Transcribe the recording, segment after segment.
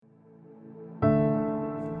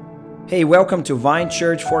Hey, welcome to Vine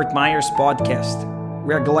Church Fort Myers podcast.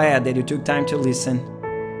 We are glad that you took time to listen.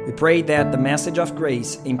 We pray that the message of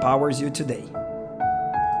grace empowers you today. Now,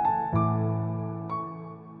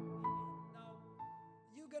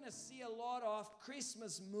 you're going to see a lot of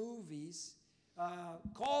Christmas movies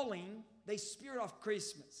calling the spirit of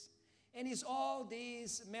Christmas. And it's all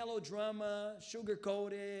this melodrama,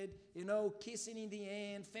 sugar-coated, kissing in the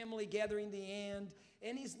end, family gathering in the end.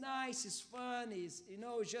 And it's nice, it's fun, it's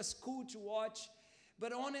just cool to watch.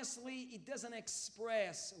 But honestly, it doesn't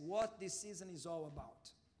express what this season is all about.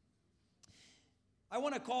 I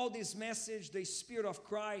want to call this message the Spirit of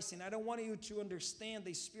Christ, and I don't want you to understand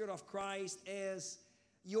the Spirit of Christ as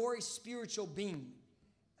your spiritual being,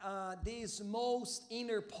 this most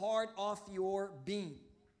inner part of your being.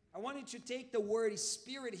 I want you to take the word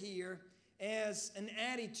spirit here as an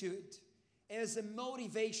attitude, as a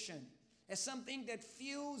motivation, as something that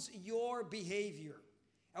fuels your behavior.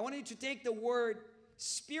 I want you to take the word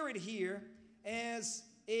spirit here as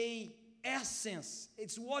a essence.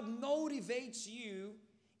 It's what motivates you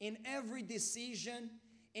in every decision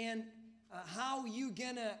and how you're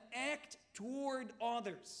gonna act toward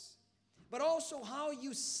others, but also how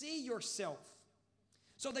you see yourself.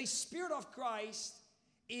 So the Spirit of Christ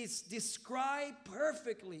is described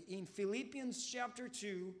perfectly in Philippians chapter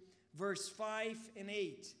 2, verse 5 and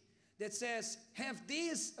 8. That says, have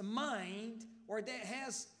this mind, or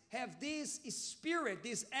have this spirit,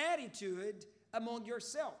 this attitude among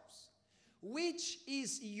yourselves, which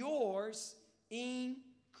is yours in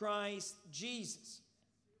Christ Jesus,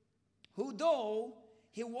 who though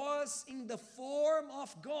he was in the form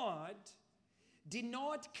of God, did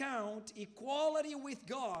not count equality with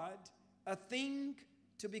God a thing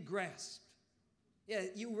to be grasped. Yeah,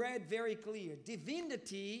 you read very clear.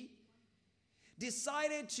 Divinity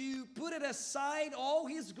decided to put it aside, all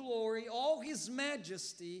his glory, all his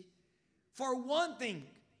majesty, for one thing.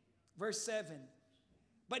 Verse 7.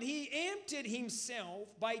 But he emptied himself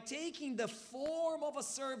by taking the form of a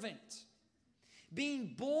servant,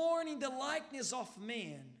 being born in the likeness of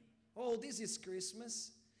man. Oh, this is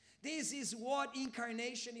Christmas. This is what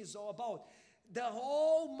incarnation is all about. The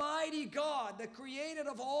Almighty God, the creator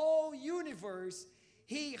of all universe,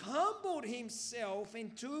 he humbled himself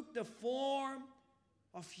and took the form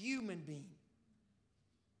of human being.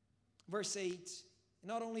 Verse 8,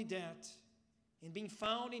 not only that, in being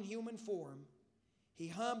found in human form, he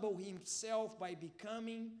humbled himself by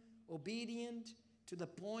becoming obedient to the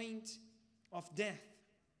point of death,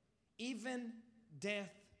 even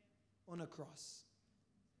death on a cross.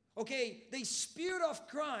 Okay, the Spirit of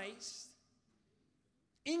Christ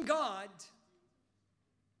in God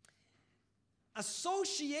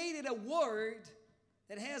associated a word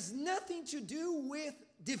that has nothing to do with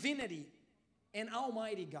divinity and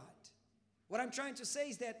Almighty God. What I'm trying to say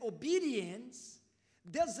is that obedience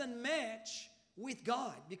doesn't match with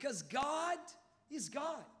God, because God is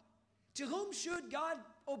God. To whom should God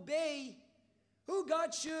obey? Who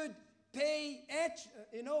God should pay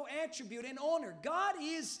attribute and honor? God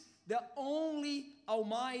is the only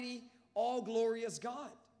Almighty, all-glorious God.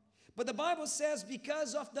 But the Bible says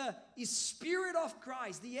because of the Spirit of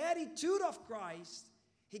Christ, the attitude of Christ,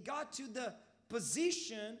 he got to the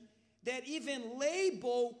position that even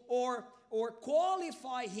label or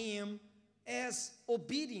qualify him as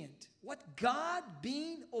obedient. What God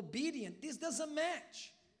being obedient, this doesn't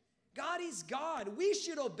match. God is God. We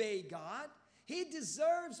should obey God. He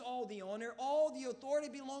deserves all the honor. All the authority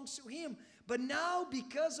belongs to him. But now,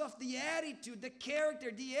 because of the attitude, the character,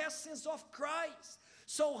 the essence of Christ,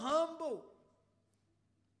 so humble,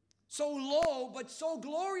 so low, but so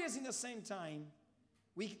glorious in the same time,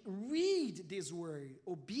 we read this word,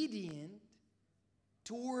 obedient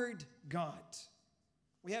toward God.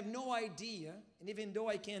 We have no idea, and even though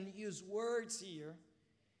I can use words here,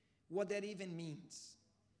 what that even means.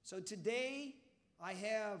 So today, I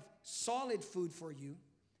have solid food for you,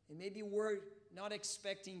 and maybe we're not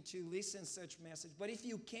expecting to listen such message, but if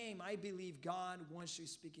you came, I believe God wants to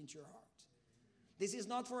speak into your heart. This is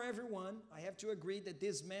not for everyone. I have to agree that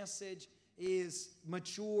this message is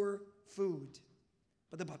mature food.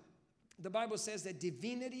 But the Bible says that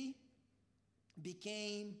divinity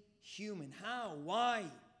became human. How? Why?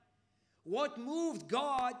 What moved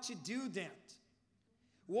God to do that?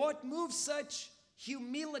 What moved such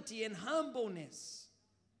humility and humbleness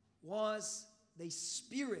was the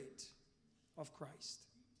Spirit of Christ.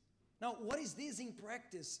 Now, what is this in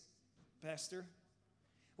practice, Pastor?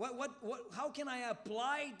 How can I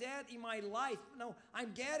apply that in my life? No,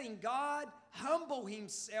 I'm getting God humble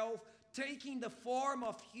himself taking the form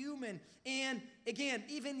of human, and again,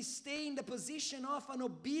 even stay in the position of an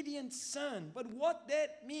obedient son. But what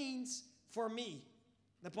that means for me,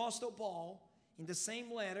 the Apostle Paul, in the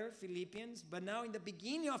same letter, Philippians, but now in the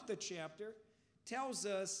beginning of the chapter, tells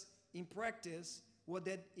us in practice what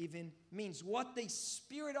that even means. What the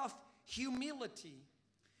spirit of humility,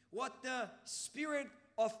 what the spirit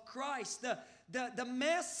of Christ, the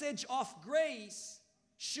message of grace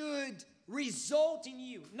should result in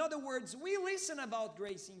you. In other words, we listen about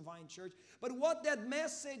grace in Vine Church, but what that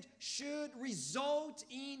message should result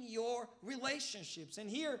in your relationships. And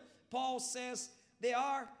here Paul says there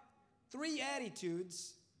are 3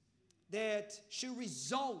 attitudes that should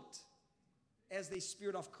result as the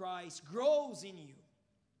Spirit of Christ grows in you.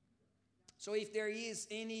 So if there is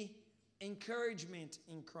any encouragement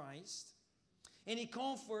in Christ, any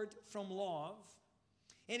comfort from love,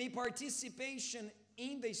 any participation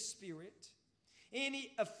in the Spirit,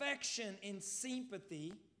 any affection and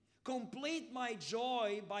sympathy, complete my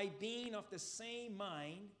joy by being of the same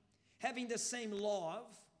mind, having the same love,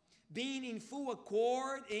 being in full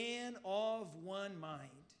accord and of one mind.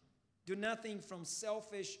 Do nothing from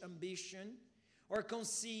selfish ambition or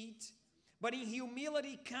conceit, but in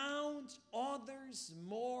humility count others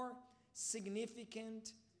more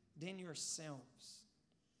significant than yourselves.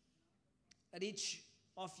 Let each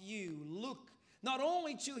of you look not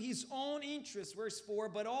only to his own interests, verse 4,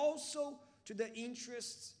 but also to the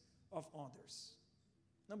interests of others.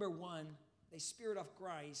 Number 1, the Spirit of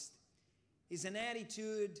Christ is an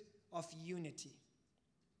attitude of unity.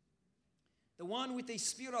 The one with the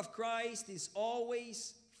Spirit of Christ is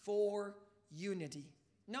always for unity,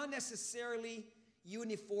 not necessarily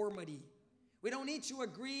uniformity. We don't need to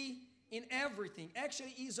agree in everything.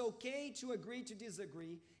 Actually, it's okay to agree to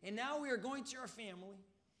disagree. And now we are going to our family,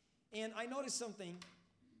 and I noticed something.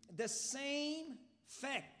 The same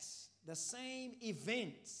facts, the same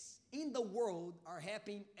events in the world are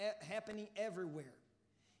happening everywhere.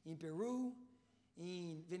 In Peru,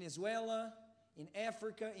 in Venezuela, in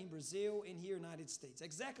Africa, in Brazil, and here in the United States.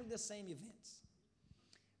 Exactly the same events.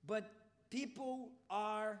 But people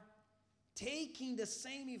are taking the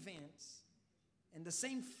same events and the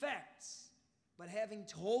same facts, but having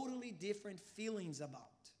totally different feelings about.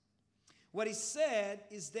 What is said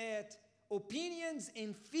is that opinions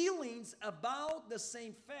and feelings about the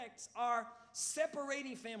same facts are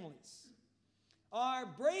separating families, are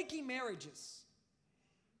breaking marriages.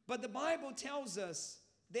 But the Bible tells us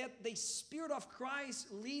that the Spirit of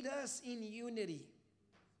Christ leads us in unity.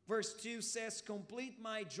 Verse 2 says, complete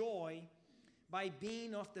my joy by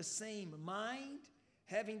being of the same mind,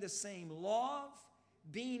 having the same love,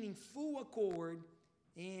 being in full accord,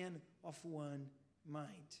 and of one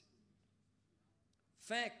mind.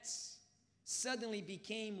 Facts suddenly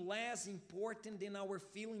became less important than our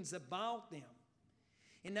feelings about them.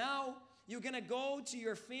 And now you're going to go to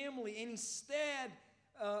your family, and instead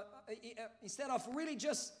of really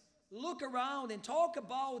just look around and talk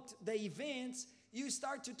about the events, you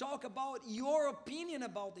start to talk about your opinion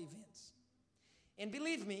about the events. And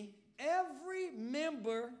believe me, every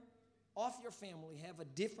member of your family have a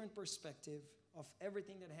different perspective of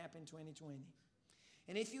everything that happened in 2020.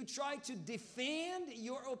 And if you try to defend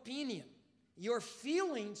your opinion, your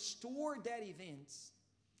feelings toward that event,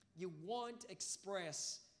 you won't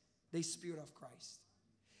express the Spirit of Christ.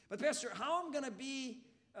 But Pastor, how I'm going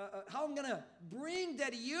to bring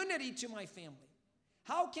that unity to my family?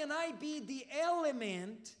 How can I be the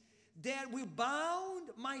element that will bound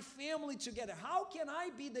my family together? How can I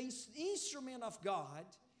be the instrument of God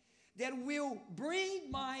that will bring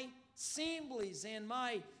my assemblies and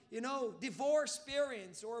my, divorced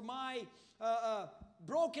parents or my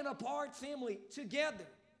broken apart family together?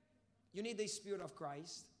 You need the Spirit of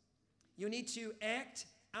Christ. You need to act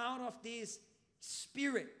out of this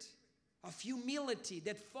spirit of humility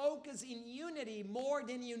that focus in unity more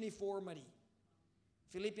than uniformity.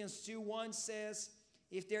 Philippians 2:1 says,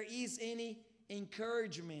 if there is any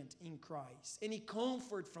encouragement in Christ, any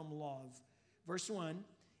comfort from love, verse 1,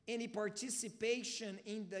 any participation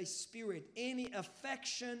in the Spirit, any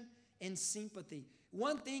affection and sympathy.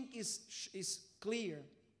 One thing is clear.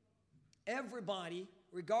 Everybody,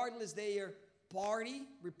 regardless their party,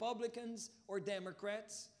 Republicans or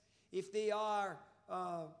Democrats, if they are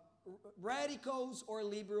radicals or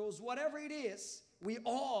liberals, whatever it is, we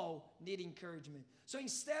all need encouragement. So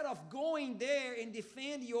instead of going there and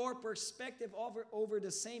defend your perspective over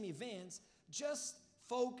the same events, just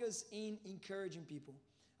focus in encouraging people.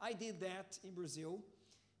 I did that in Brazil,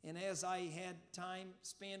 and as I had time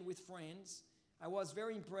spent with friends, I was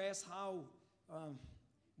very impressed how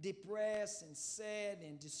depressed and sad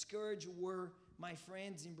and discouraged were my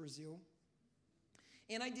friends in Brazil.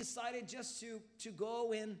 And I decided just to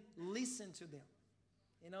go and listen to them,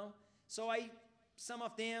 you know. So some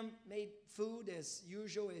of them made food as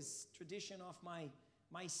usual, as tradition of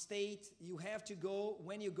my state. You have to go,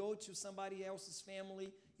 when you go to somebody else's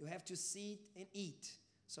family, you have to sit and eat.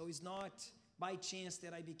 So it's not by chance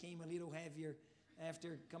that I became a little heavier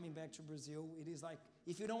after coming back to Brazil. It is like,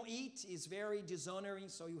 if you don't eat, it's very dishonoring,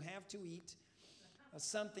 so you have to eat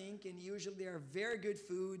something, and usually there are very good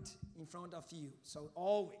food in front of you. So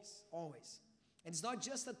always. And it's not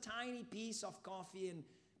just a tiny piece of coffee and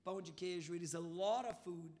pão de queijo. It is a lot of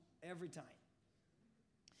food every time.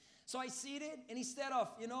 So I seated, and instead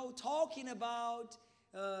of, talking about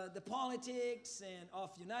the politics and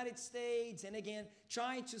of United States, and again,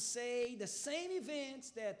 trying to say the same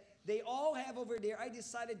events that they all have over there, I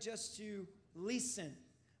decided just to listen.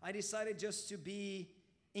 I decided just to be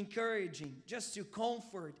encouraging, just to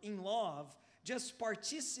comfort in love, just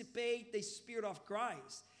participate the Spirit of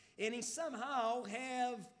Christ, and in somehow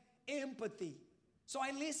have empathy. So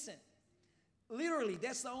I listened. Literally,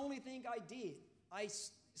 that's the only thing I did. I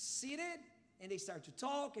seated, and they start to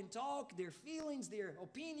talk, their feelings, their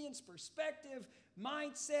opinions, perspective,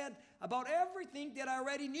 mindset, about everything that I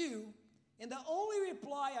already knew. And the only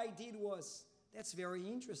reply I did was, "That's very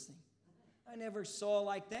interesting. I never saw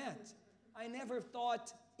like that. I never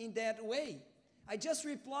thought in that way." I just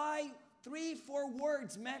reply 3-4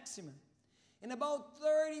 words maximum. In about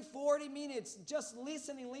 30-40 minutes, just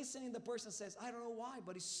listening, the person says, "I don't know why,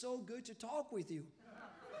 but it's so good to talk with you."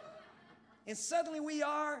 And suddenly we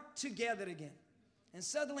are together again. And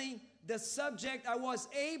suddenly the subject, I was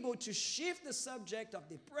able to shift the subject of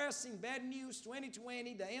depressing, bad news,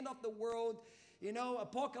 2020, the end of the world,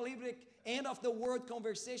 apocalyptic end of the world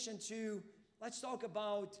conversation to, let's talk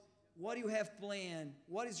about what you have planned.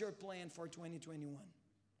 What is your plan for 2021?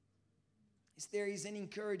 There is an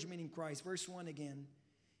encouragement in Christ. Verse 1 again.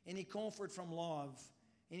 Any comfort from love,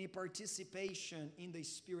 any participation in the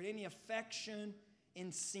Spirit, any affection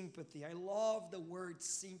and sympathy. I love the word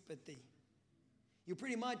sympathy. You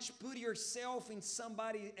pretty much put yourself in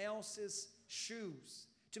somebody else's shoes.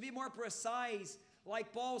 To be more precise,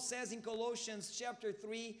 like Paul says in Colossians chapter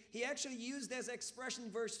 3, he actually used this expression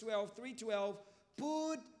in verse 12, 3:12,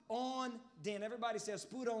 put on then. Everybody says,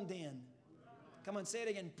 put on then. Come on, say it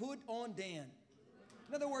again. Put on then.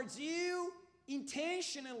 In other words, you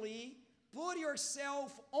intentionally put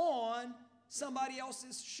yourself on somebody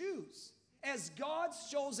else's shoes. As God's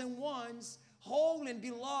chosen ones, holy and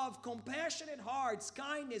beloved, compassionate hearts,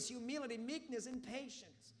 kindness, humility, meekness, and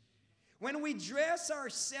patience. When we dress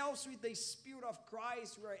ourselves with the Spirit of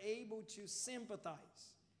Christ, we are able to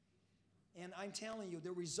sympathize. And I'm telling you,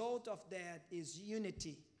 the result of that is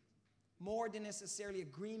unity, more than necessarily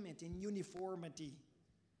agreement and uniformity.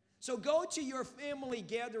 So go to your family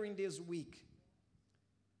gathering this week,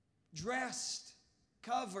 dressed,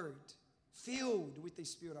 covered, filled with the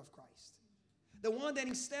Spirit of Christ. The one that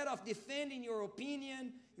instead of defending your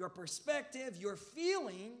opinion, your perspective, your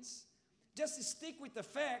feelings, just stick with the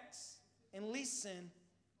facts and listen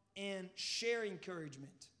and share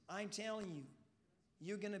encouragement. I'm telling you,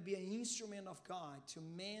 you're going to be an instrument of God to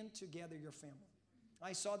mend together your family.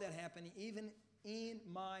 I saw that happening even in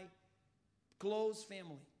my close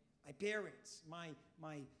family, my parents,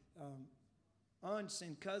 my aunts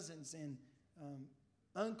and cousins and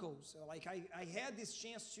uncles. Like I had this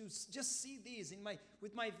chance to just see these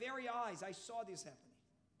with my very eyes. I saw this happening.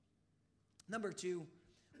 Number 2,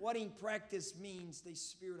 what in practice means the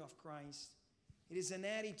Spirit of Christ. It is an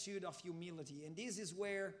attitude of humility. And this is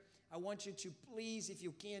where I want you to please, if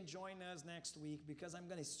you can, join us next week, because I'm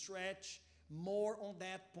going to stretch more on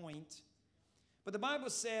that point. But the Bible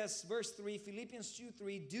says, verse 3, Philippians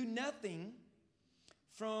 2:3, do nothing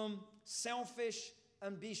from selfish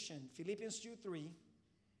ambition. Philippians 2:3,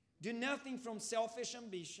 do nothing from selfish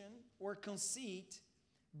ambition or conceit,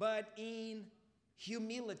 but in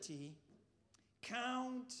humility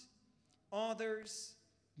count others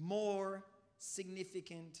more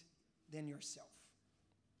significant than yourself.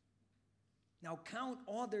 Now, count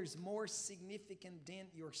others more significant than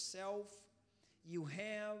yourself. You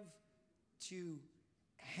have to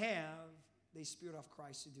have the Spirit of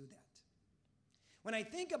Christ to do that. When I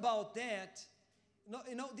think about that,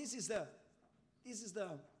 this is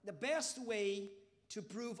the best way to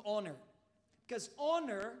prove honor. Because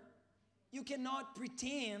honor, you cannot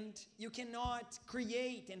pretend, you cannot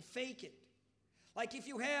create and fake it. Like if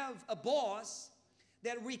you have a boss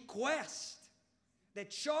that requests, that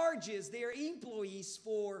charges their employees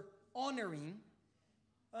for honoring,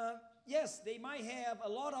 yes, they might have a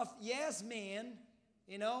lot of yes men,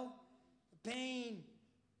 paying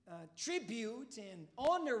tribute and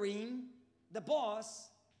honoring the boss,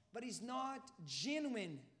 but it's not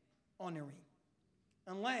genuine honoring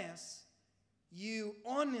unless you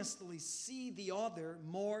honestly see the other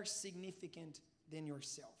more significant than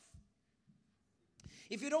yourself.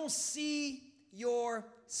 If you don't see your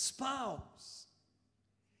spouse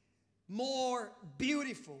more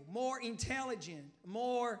beautiful, more intelligent,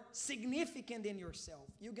 more significant than yourself,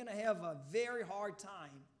 you're going to have a very hard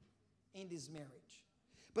time in this marriage.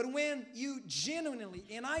 But when you genuinely,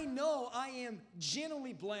 and I know I am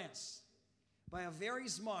genuinely blessed by a very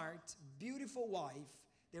smart, beautiful wife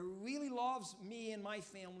that really loves me and my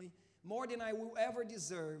family more than I will ever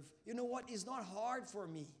deserve, you know what? It's not hard for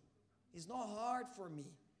me. It's not hard for me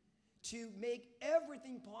to make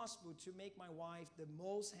everything possible to make my wife the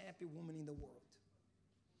most happy woman in the world.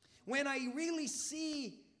 When I really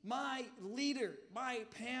see my leader, my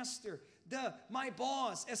pastor, my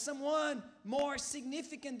boss as someone more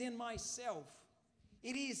significant than myself,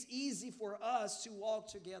 it is easy for us to walk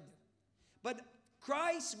together. But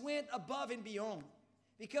Christ went above and beyond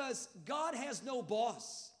because God has no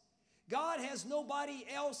boss. God has nobody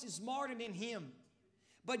else smarter than him.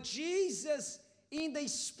 But Jesus, in the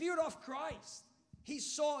Spirit of Christ, he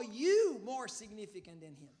saw you more significant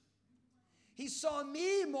than him. He saw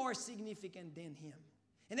me more significant than him.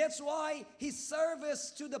 And that's why he served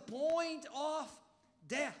us to the point of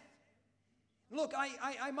death. Look,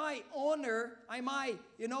 I might honor,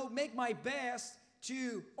 make my best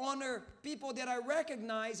to honor people that I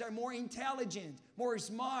recognize are more intelligent, more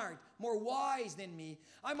smart, more wise than me.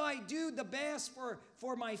 I might do the best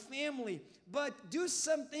for my family, but do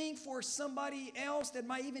something for somebody else that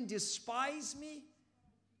might even despise me.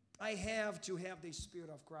 I have to have the Spirit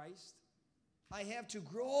of Christ. I have to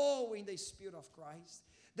grow in the Spirit of Christ.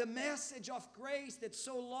 The message of grace that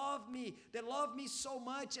so loved me, that loved me so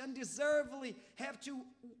much, undeservedly, have to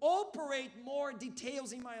operate more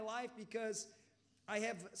details in my life because I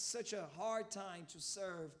have such a hard time to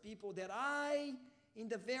serve people that in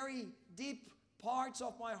the very deep parts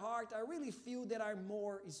of my heart, I really feel that I'm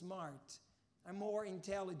more smart, I'm more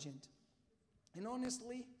intelligent. And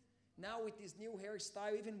honestly, now with this new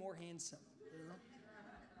hairstyle, even more handsome,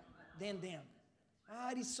 than them.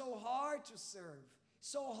 It is so hard to serve.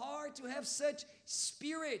 So hard to have such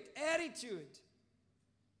spirit, attitude.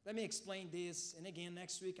 Let me explain this. And again,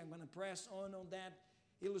 next week I'm going to press on that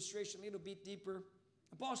illustration a little bit deeper.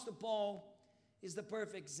 Apostle Paul is the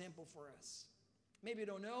perfect example for us. Maybe you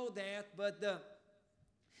don't know that, but the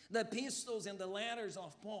epistles and the letters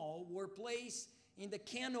of Paul were placed in the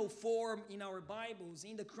canon form in our Bibles,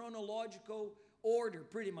 in the chronological order,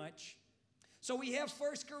 pretty much. So we have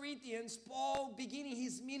 1 Corinthians, Paul beginning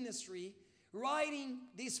his ministry, writing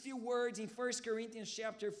these few words in 1 Corinthians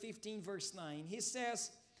chapter 15, verse 9. He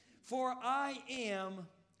says, "For I am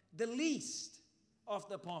the least of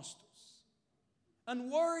the apostles,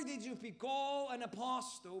 unworthy to be called an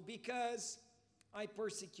apostle because I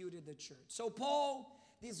persecuted the church." So Paul,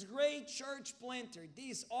 this great church planter,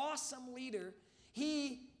 this awesome leader,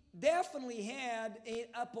 he definitely had an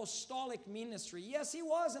apostolic ministry. Yes, he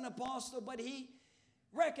was an apostle, but he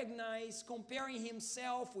recognized, comparing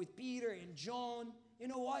himself with Peter and John, you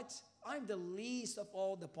know what? I'm the least of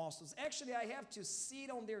all the apostles. Actually, I have to sit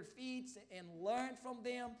on their feet and learn from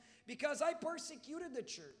them because I persecuted the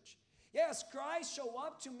church. Yes, Christ showed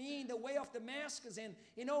up to me in the way of Damascus and,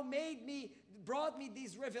 brought me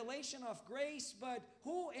this revelation of grace, but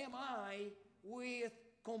who am I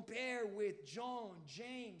compared with John,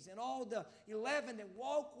 James, and all the 11 that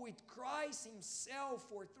walked with Christ himself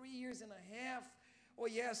for 3 years and a half? Oh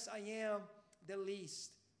yes, I am the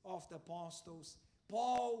least of the apostles.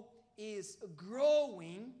 Paul is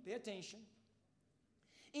growing, pay attention,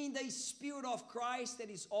 in the Spirit of Christ that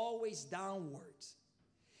is always downwards.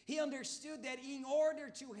 He understood that in order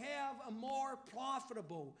to have a more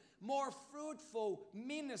profitable, more fruitful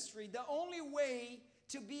ministry, the only way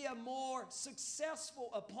to be a more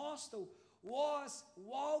successful apostle was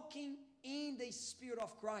walking in the Spirit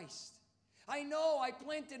of Christ. I know I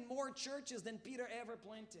planted more churches than Peter ever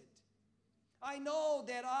planted. I know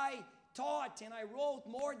that I taught and I wrote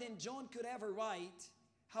more than John could ever write.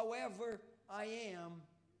 However, I am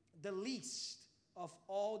the least of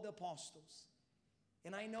all the apostles.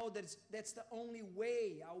 And I know that that's the only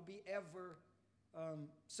way I'll be ever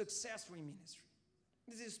successful in ministry.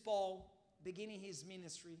 This is Paul beginning his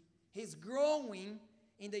ministry. He's growing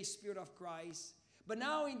in the Spirit of Christ. But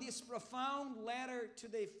now in this profound letter to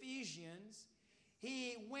the Ephesians,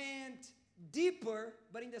 he went deeper,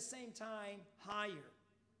 but in the same time higher.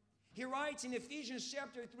 He writes in Ephesians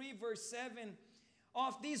chapter 3, verse 7,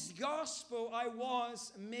 "Of this gospel I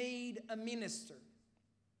was made a minister."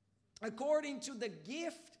 according to the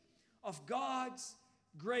gift of God's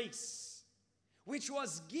grace, which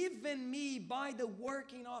was given me by the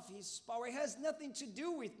working of His power. It has nothing to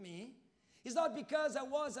do with me. It's not because I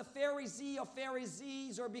was a Pharisee of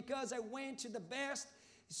Pharisees or because I went to the best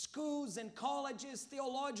schools and colleges,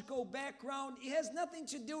 theological background. It has nothing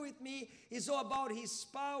to do with me. It's all about His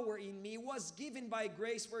power in me. It was given by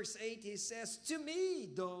grace. Verse 8, he says, to me,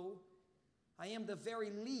 though, I am the very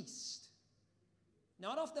least,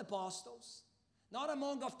 not of the apostles, not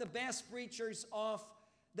among of the best preachers of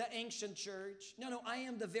the ancient church. No, I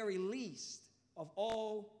am the very least of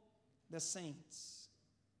all the saints.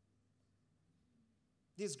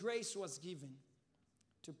 This grace was given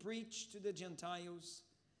to preach to the Gentiles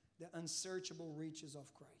the unsearchable riches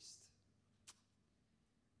of Christ.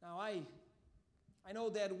 Now, I know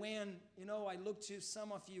that when, I look to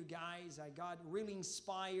some of you guys, I got really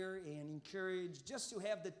inspired and encouraged just to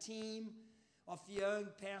have the team of young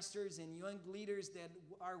pastors and young leaders that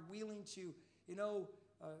are willing to,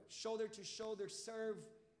 shoulder to shoulder serve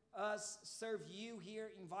us, serve you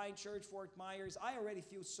here in Vine Church, Fort Myers. I already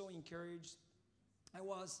feel so encouraged. I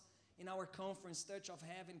was in our conference, Touch of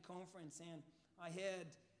Heaven conference, and I had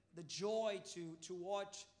the joy to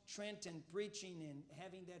watch Trenton preaching and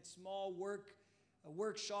having that small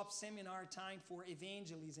workshop seminar time for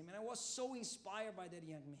evangelism. And I was so inspired by that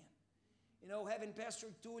young man. Having Pastor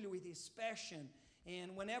Tulio with his passion,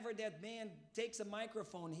 and whenever that man takes a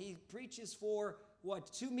microphone, he preaches for,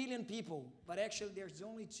 2 million people, but actually there's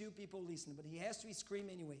only 2 people listening, but he has to scream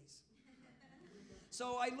anyways.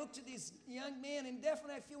 So I look to this young man, and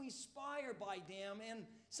definitely I feel inspired by them. And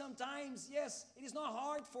sometimes, yes, it is not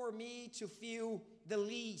hard for me to feel the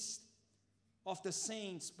least of the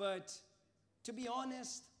saints. But to be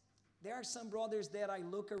honest, there are some brothers that I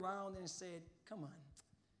look around and say, come on,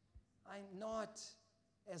 I'm not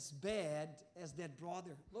as bad as that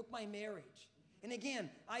brother. Look, my marriage. And again,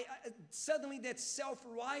 I suddenly that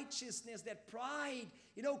self-righteousness, that pride,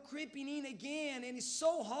 creeping in again. And it's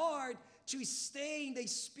so hard to stay in the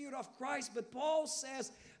Spirit of Christ. But Paul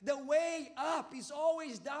says the way up is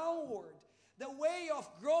always downward. The way of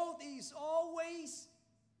growth is always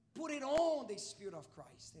put it on the Spirit of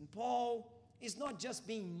Christ. And Paul is not just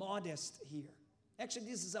being modest here. Actually,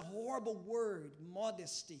 this is a horrible word,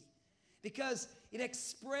 modesty, because it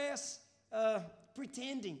expresses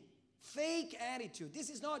pretending, fake attitude. This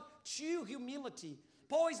is not true humility.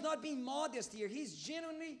 Paul is not being modest here. He's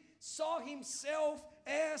genuinely saw himself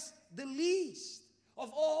as the least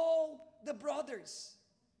of all the brothers.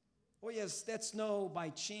 Oh yes, that's no by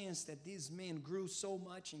chance that these men grew so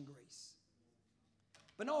much in grace.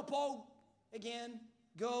 But now Paul, again,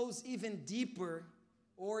 goes even deeper,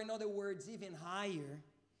 or in other words, even higher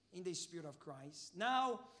in the Spirit of Christ.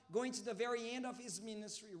 Now, going to the very end of his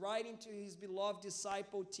ministry, writing to his beloved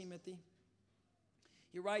disciple Timothy.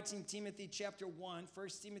 He writes in Timothy chapter 1, 1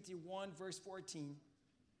 Timothy 1, verse 14.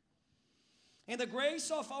 And the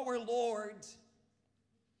grace of our Lord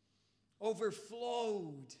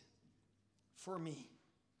overflowed for me.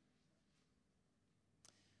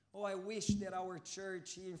 Oh, I wish that our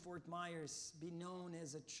church here in Fort Myers be known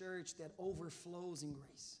as a church that overflows in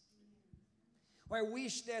grace. Or I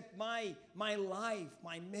wish that my life,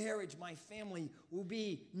 my marriage, my family will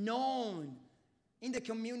be known in the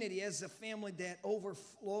community as a family that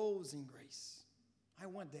overflows in grace. I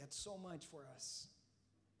want that so much for us.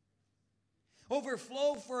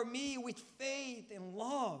 Overflow for me with faith and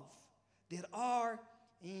love that are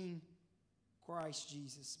in Christ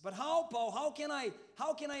Jesus. But how, Paul? How can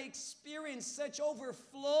I experience such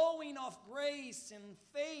overflowing of grace and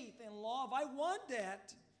faith and love? I want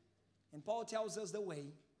that. And Paul tells us the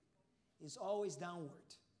way is always downward.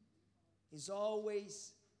 Is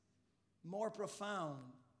always more profound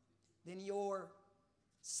than your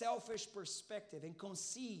selfish perspective and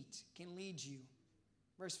conceit can lead you.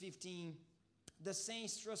 Verse 15, the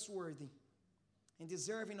saints trustworthy and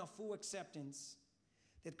deserving of full acceptance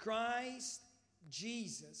that Christ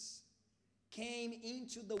Jesus came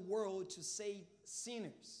into the world to save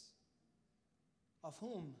sinners, of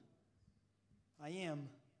whom I am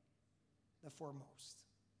the foremost.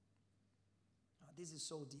 This is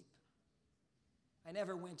so deep. I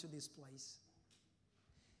never went to this place.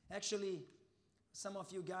 Actually, some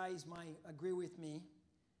of you guys might agree with me.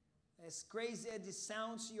 As crazy as it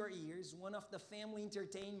sounds to your ears, one of the family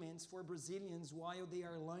entertainments for Brazilians while they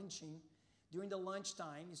are lunching during the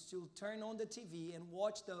lunchtime is to turn on the TV and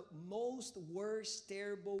watch the most worst,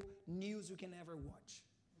 terrible news you can ever watch.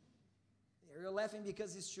 You're laughing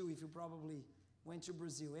because it's true if you probably went to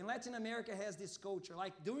Brazil. And Latin America has this culture.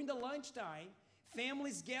 Like during the lunchtime,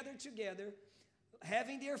 families gather together,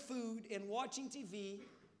 having their food and watching TV,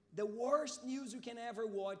 the worst news you can ever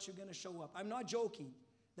watch, you're going to show up. I'm not joking.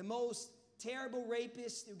 The most terrible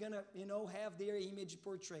rapists, you're going to, have their image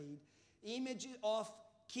portrayed. Image of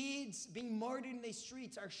kids being murdered in the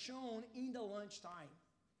streets are shown in the lunchtime.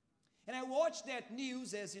 And I watched that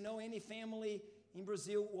news, as any family in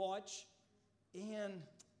Brazil watch, and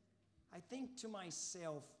I think to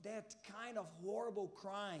myself, that kind of horrible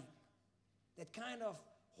crime, that kind of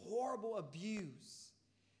horrible abuse,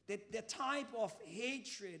 that type of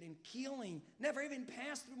hatred and killing never even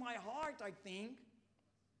passed through my heart, I think.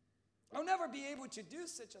 I'll never be able to do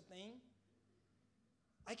such a thing.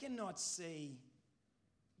 I cannot say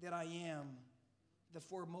that I am the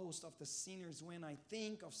foremost of the sinners when I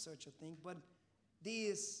think of such a thing, but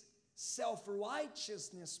this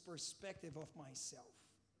self-righteousness perspective of myself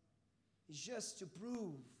is just to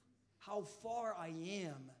prove how far I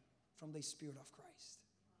am from the Spirit of Christ.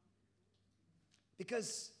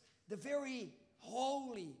 Because the very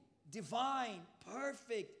holy, divine,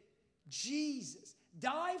 perfect Jesus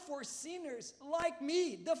died for sinners like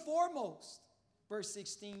me, the foremost. Verse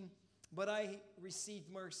 16, but I received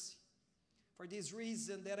mercy. For this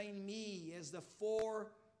reason, that in me, as the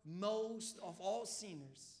foremost of all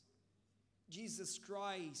sinners, Jesus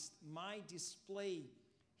Christ might display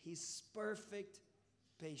His perfect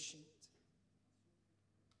patience.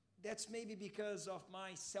 That's maybe because of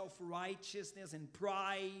my self-righteousness and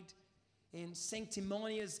pride and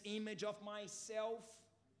sanctimonious image of myself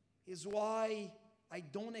is why I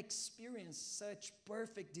don't experience such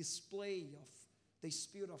perfect display of the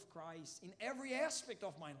Spirit of Christ in every aspect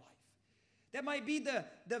of my life. That might be the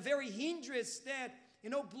very hindrance that,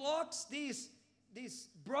 blocks this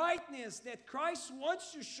brightness that Christ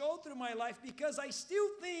wants to show through my life, because I still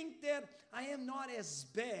think that I am not as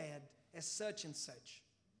bad as such and such.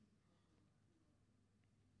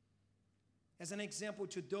 As an example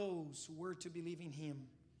to those who were to believe in Him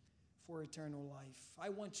for eternal life, I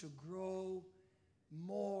want to grow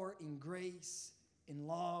more in grace, in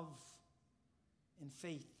love, in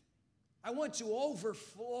faith. I want to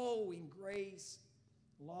overflow in grace,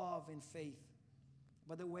 love, and faith.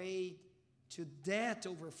 But the way to that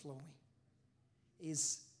overflowing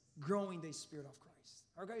is growing the Spirit of Christ.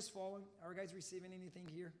 Are you guys following? Are you guys receiving anything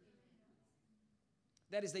here?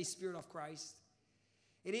 That is the Spirit of Christ.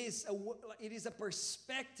 It is a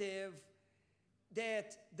perspective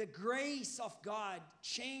that the grace of God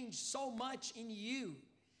changed so much in you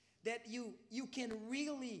that you can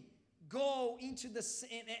really go into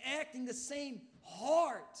and act in the same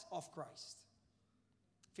heart of Christ.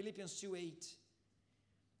 Philippians 2:8,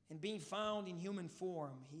 and being found in human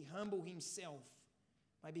form, He humbled Himself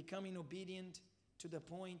by becoming obedient to the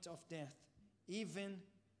point of death, even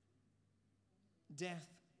death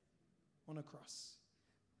on a cross.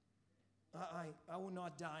 I will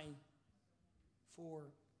not die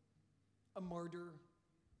for a murderer,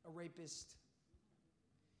 a rapist,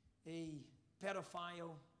 a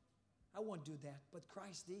pedophile. I won't do that, but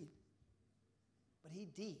Christ did. But He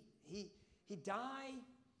did. He died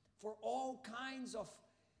for all kinds of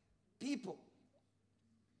people,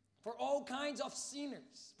 for all kinds of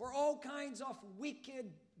sinners, for all kinds of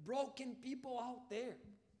wicked, broken people out there.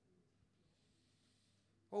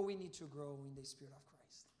 Oh, we need to grow in the Spirit of Christ.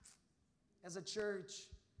 As a church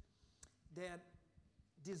that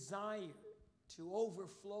desire to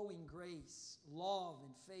overflow in grace, love,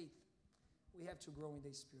 and faith, we have to grow in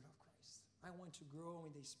the Spirit of Christ. I want to grow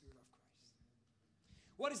in the Spirit of Christ.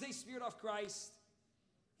 What is the Spirit of Christ?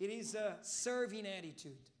 It is a serving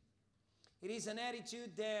attitude. It is an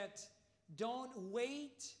attitude that don't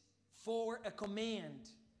wait for a command,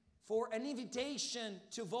 for an invitation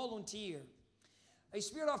to volunteer. A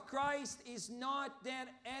Spirit of Christ is not that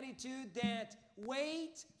attitude that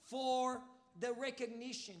wait for the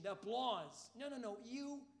recognition, the applause. No.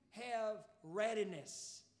 You have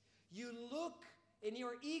readiness. You look and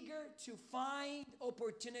you're eager to find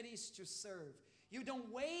opportunities to serve. You don't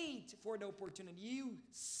wait for the opportunity. You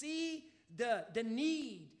see the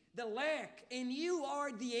need, the lack, and you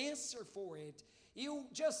are the answer for it. You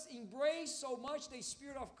just embrace so much the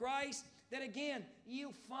Spirit of Christ that, again,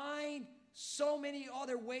 you find so many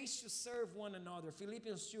other ways to serve one another.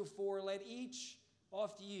 Philippians 2:4, let each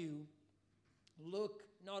of you look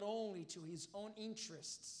not only to his own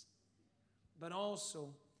interests, but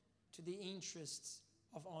also to the interests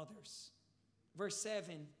of others. Verse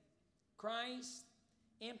 7, Christ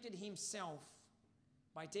emptied Himself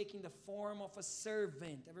by taking the form of a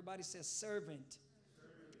servant. Everybody says servant.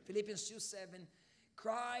 Philippians 2:7,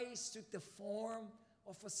 Christ took the form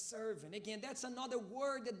of a servant. Again, that's another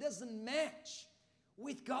word that doesn't match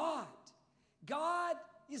with God. God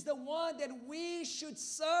is the one that we should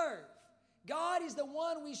serve. God is the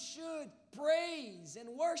one we should praise and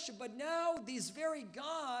worship. But now this very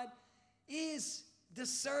God is the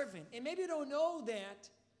servant. And maybe you don't know that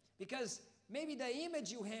because maybe the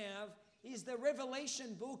image you have is the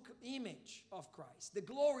Revelation book image of Christ, the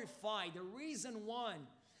glorified, the risen one.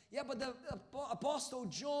 Yeah, but the Apostle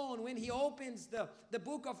John, when he opens the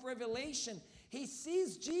book of Revelation, he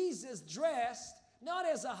sees Jesus dressed not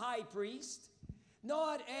as a high priest,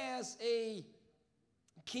 not as a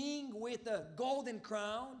king with a golden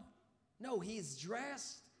crown. No, he's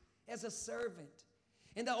dressed as a servant.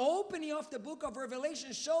 And the opening of the book of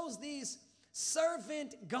Revelation shows this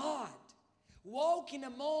servant God walking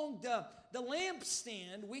among the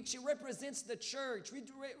lampstand, which represents the church,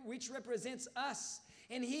 which represents us.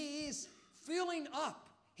 And he is filling up.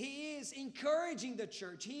 He is encouraging the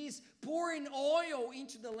church. He is pouring oil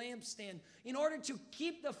into the lampstand in order to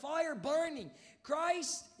keep the fire burning.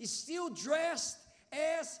 Christ is still dressed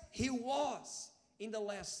as he was in the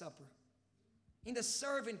Last Supper, in the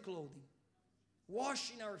servant clothing,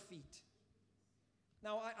 washing our feet.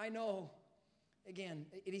 Now, I know, again,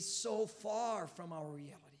 it is so far from our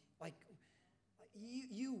reality. Like,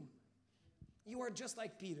 you are just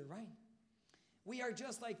like Peter, right? We are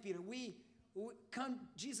just like Peter.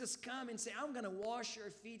 Jesus come and say, I'm going to wash your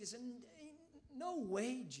feet. He said, no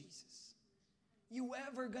way, Jesus. You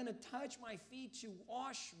ever going to touch my feet to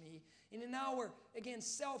wash me? And in our, again,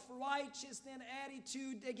 self-righteous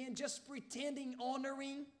attitude, again, just pretending,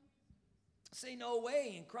 honoring, say no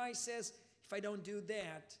way. And Christ says, if I don't do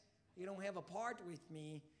that, you don't have a part with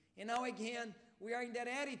me. And now again, we are in that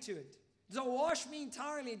attitude. So wash me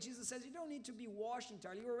entirely. And Jesus says, you don't need to be washed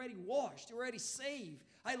entirely. You're already washed. You're already saved.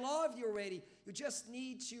 I love you already. You just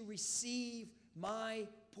need to receive my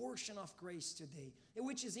portion of grace today.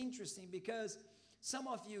 Which is interesting because some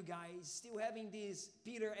of you guys still having this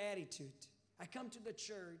Peter attitude. I come to the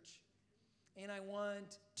church and I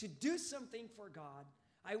want to do something for God.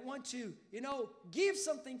 I want to, give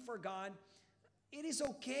something for God. It is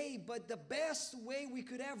okay, but the best way we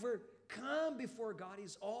could ever come before God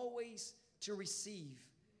is always to receive,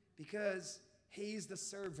 because he is the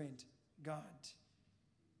servant God.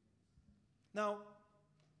 Now,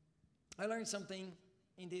 I learned something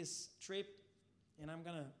in this trip, and I'm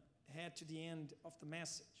going to head to the end of the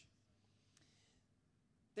message.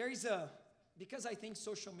 Because I think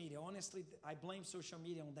social media, honestly, I blame social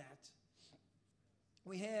media on that.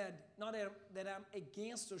 We had, not that I'm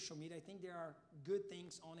against social media, I think there are good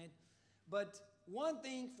things on it, but one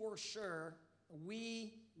thing for sure,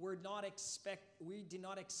 we did not expect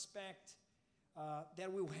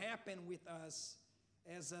that will happen with us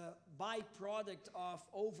as a byproduct of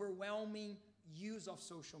overwhelming use of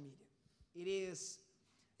social media. It is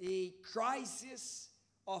a crisis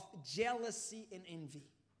of jealousy and envy.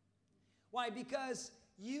 Why? Because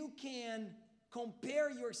you can compare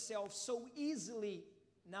yourself so easily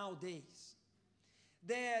nowadays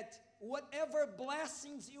that whatever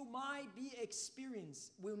blessings you might be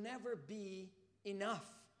experiencing will never be enough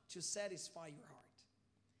to satisfy your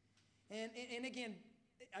heart. And again,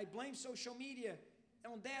 I blame social media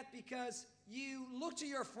on that because you look to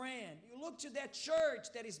your friend, you look to that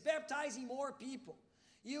church that is baptizing more people.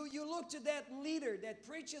 You look to that leader that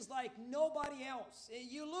preaches like nobody else.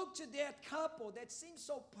 You look to that couple that seems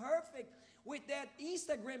so perfect with that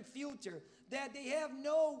Instagram filter that they have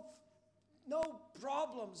no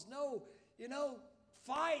problems, no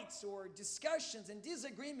fights or discussions and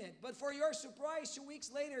disagreement. But for your surprise, 2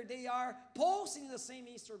 weeks later, they are posting the same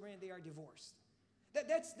Instagram, they are divorced.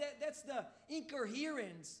 That's the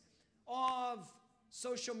incoherence of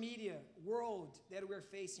social media world that we're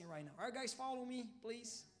facing right now. All right, guys, follow me,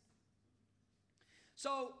 please.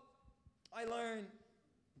 So I learned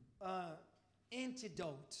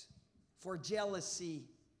antidote for jealousy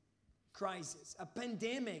crisis, a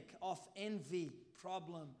pandemic of envy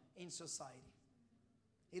problem in society.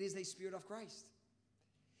 It is the Spirit of Christ.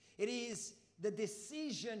 It is the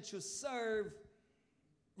decision to serve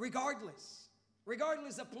regardless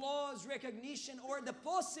applause, recognition, or the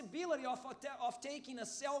possibility of taking a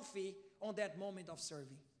selfie on that moment of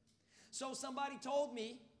serving. So somebody told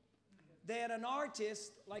me that an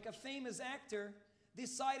artist, like a famous actor,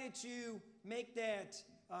 decided to make that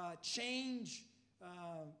change,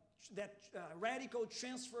 that radical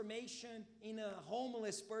transformation in a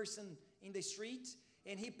homeless person in the street,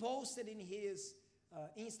 and he posted in his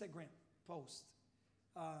Instagram post.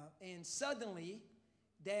 And suddenly,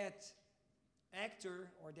 that actor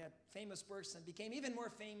or that famous person became even more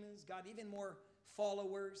famous, got even more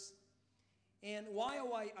followers. And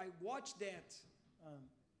while I watched that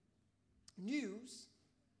news,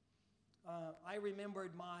 I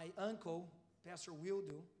remembered my uncle, Pastor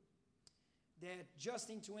Wildo, that just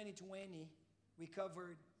in 2020, we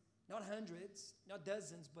covered not hundreds, not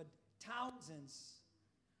dozens, but thousands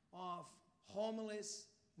of homeless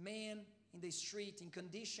men in the street in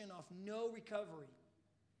condition of no recovery.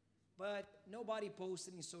 But nobody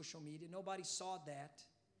posted in social media. Nobody saw that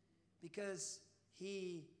because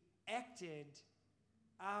he acted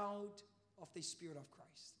out of the Spirit of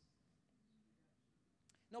Christ.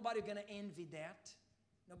 Nobody going to envy that.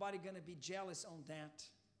 Nobody going to be jealous on that.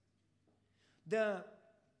 The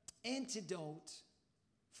antidote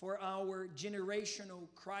for our generational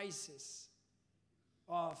crisis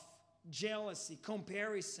of jealousy,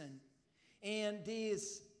 comparison, and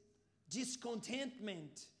this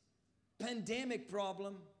discontentment pandemic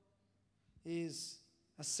problem is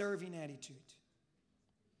a serving attitude.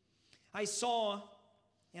 I saw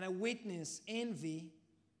and I witnessed envy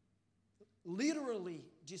literally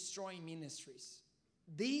destroying ministries.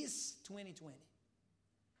 This 2020.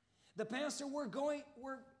 The pastor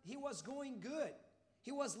he was going good.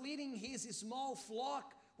 He was leading his small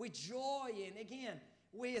flock with joy and again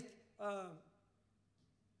with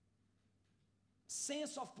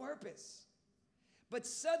sense of purpose. But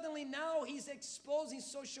suddenly now he's exposing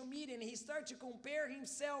social media and he starts to compare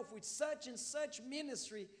himself with such and such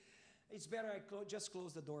ministry. It's better I just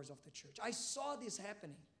close the doors of the church. I saw this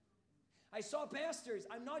happening. I saw pastors,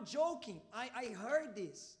 I'm not joking, I heard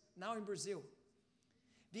this now in Brazil.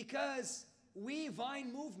 Because we,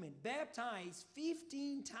 Vine Movement, baptized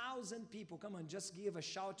 15,000 people. Come on, just give a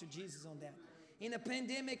shout to Jesus on that. In a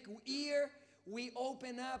pandemic year, we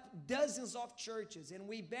opened up dozens of churches and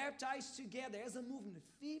we baptized together as a movement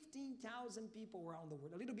 15,000 people around the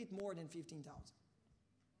world, a little bit more than 15,000.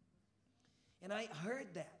 And I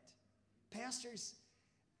heard that. Pastors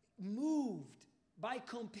moved by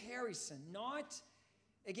comparison, not,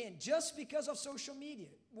 again, just because of social media.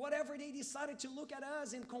 Whatever they decided to look at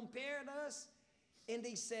us and compare us, and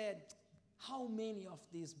they said, how many of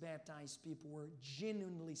these baptized people were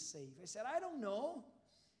genuinely saved? I said, I don't know.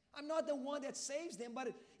 I'm not the one that saves them,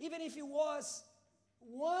 but even if it was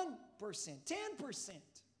 1%, 10%,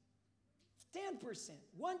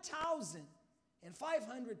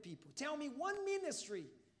 1,500 people, tell me one ministry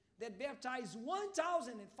that baptized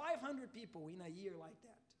 1,500 people in a year like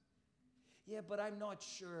that. Yeah, but I'm not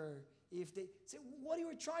sure if they say, what are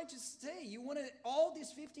you trying to say? You want all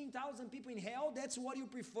these 15,000 people in hell? That's what you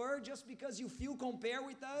prefer just because you feel compare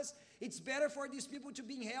with us? It's better for these people to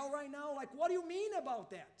be in hell right now? Like, what do you mean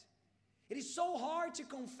about that? It is so hard to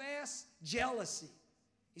confess jealousy.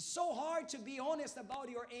 It's so hard to be honest about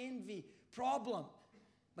your envy problem.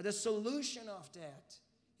 But the solution of that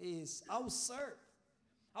is I'll serve.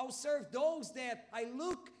 I'll serve those that I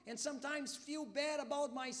look and sometimes feel bad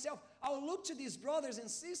about myself. I'll look to these brothers and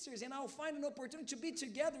sisters and I'll find an opportunity to be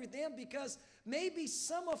together with them because maybe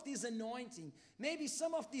some of this anointing, maybe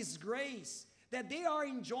some of this grace that they are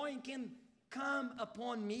enjoying can come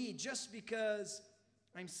upon me just because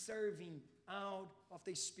I'm serving out of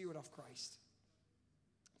the Spirit of Christ.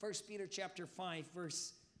 1 Peter chapter 5,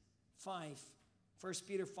 verse 5. 1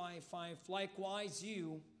 Peter 5:5. Likewise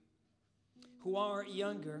you who are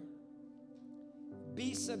younger,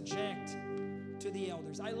 be subject to the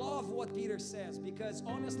elders. I love what Peter says because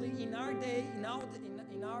honestly, in our day, in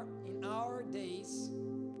our days,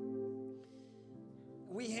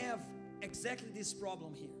 we have exactly this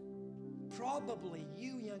problem here. Probably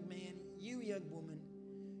you young man, you young woman,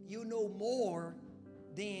 you know more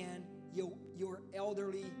than your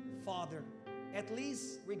elderly father, at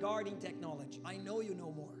least regarding technology. I know you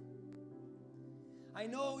know more. I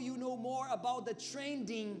know you know more about the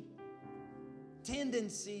trending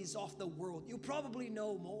tendencies of the world. You probably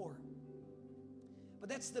know more. But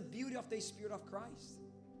that's the beauty of the Spirit of Christ.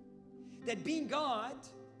 That being God,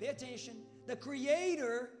 pay attention, the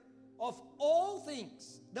creator of all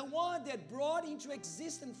things, the one that brought into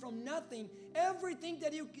existence from nothing everything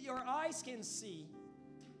that your eyes can see,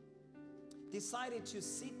 decided to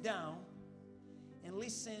sit down and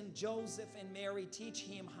listen Joseph and Mary teach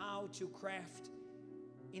him how to craft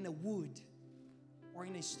in a wood or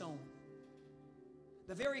in a stone.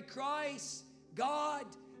 The very Christ, God,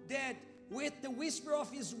 that with the whisper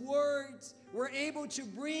of His words were able to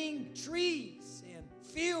bring trees and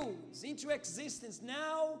fields into existence,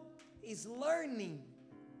 now is learning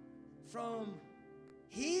from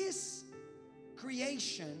His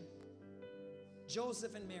creation,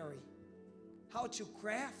 Joseph and Mary, how to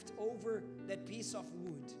craft over that piece of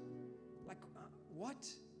wood. Like, what?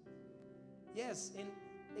 Yes, and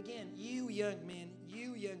again, you young man,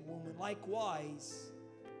 you young woman, likewise,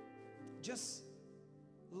 just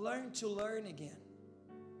learn to learn again.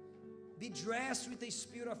 be dressed with the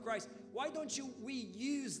Spirit of Christ. Why don't we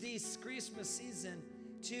use this Christmas season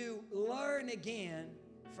to learn again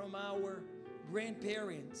from our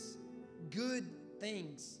grandparents good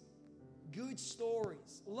things, good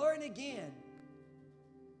stories. Learn again.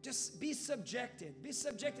 Just be subjected. Be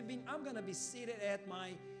subjected, being I'm going to be seated at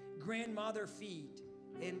my grandmother's feet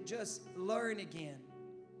and just learn again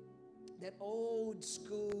that old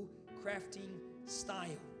school crafting style.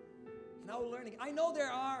 And I'll learn again. I know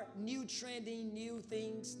there are new trending, new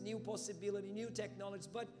things, new possibility, new technologies,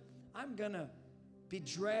 but I'm going to be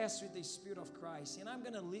dressed with the Spirit of Christ, and I'm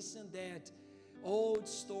going to listen that old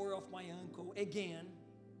story of my uncle again,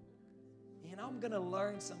 and I'm going to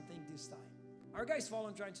learn something this time. Are you guys following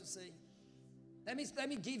what I'm trying to say? Let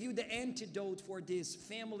me give you the antidote for this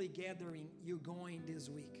family gathering you're going this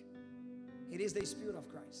week. It is the Spirit of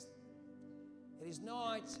Christ. It is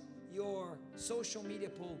not your social media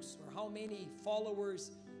posts or how many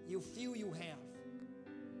followers you feel you have.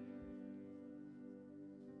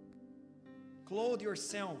 Clothe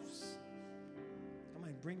yourselves. Come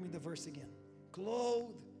on, bring me the verse again.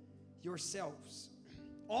 Clothe yourselves,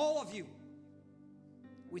 all of you,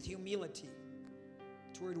 with humility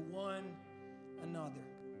toward one another.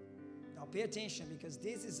 Now pay attention, because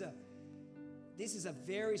this is a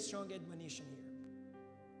very strong admonition here.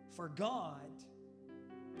 For God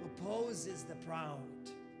opposes the proud.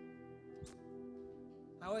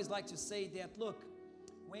 I always like to say that, look,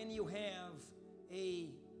 when you have a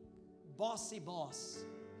bossy boss,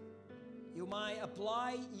 you might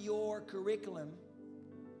apply your curriculum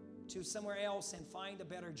to somewhere else and find a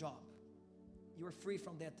better job. You're free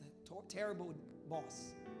from that terrible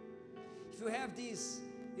boss. If you have this,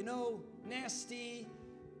 nasty,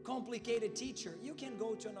 complicated teacher, you can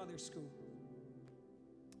go to another school.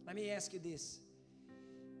 Let me ask you this.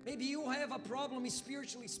 Maybe you have a problem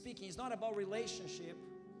spiritually speaking. It's not about relationship,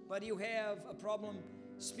 but you have a problem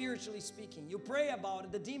spiritually speaking. You pray about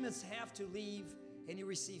it, the demons have to leave, and you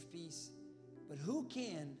receive peace. But who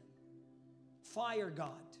can fire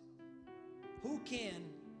God? Who can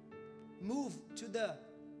move to the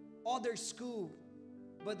other school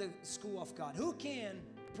but the school of God? Who can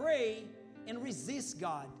pray and resist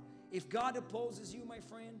God? If God opposes you, my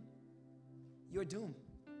friend, you're doomed.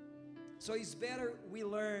 So it's better we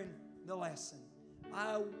learn the lesson.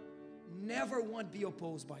 I never want to be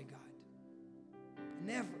opposed by God.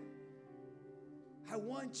 Never. I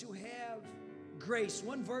want to have grace.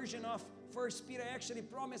 One version of 1 Peter actually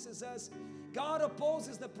promises us, God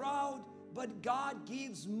opposes the proud, but God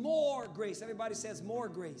gives more grace. Everybody says more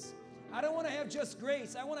grace. I don't want to have just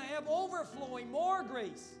grace. I want to have overflowing, more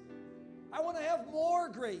grace. I want to have more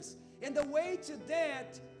grace. And the way to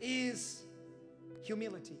that is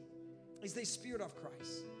humility. Is the Spirit of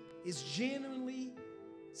Christ. Is genuinely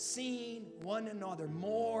seeing one another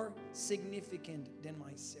more significant than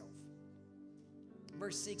myself.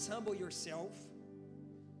 Verse 6, humble yourself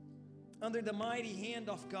under the mighty hand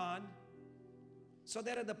of God, so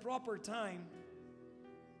that at the proper time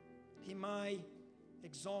He might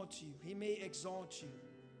exalt you. He may exalt you.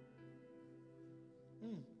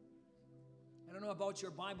 I don't know about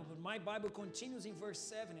your Bible, but my Bible continues in verse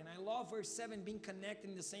 7, and I love verse 7 being connected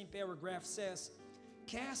in the same paragraph. Says,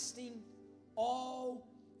 casting all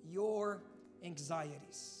your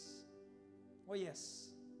anxieties. Oh yes,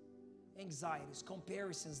 anxieties,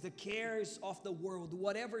 comparisons, the cares of the world,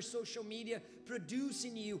 whatever social media produce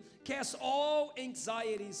in you, cast all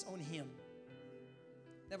anxieties on Him.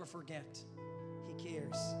 Never forget, He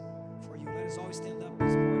cares for you. Let us always stand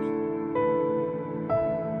up.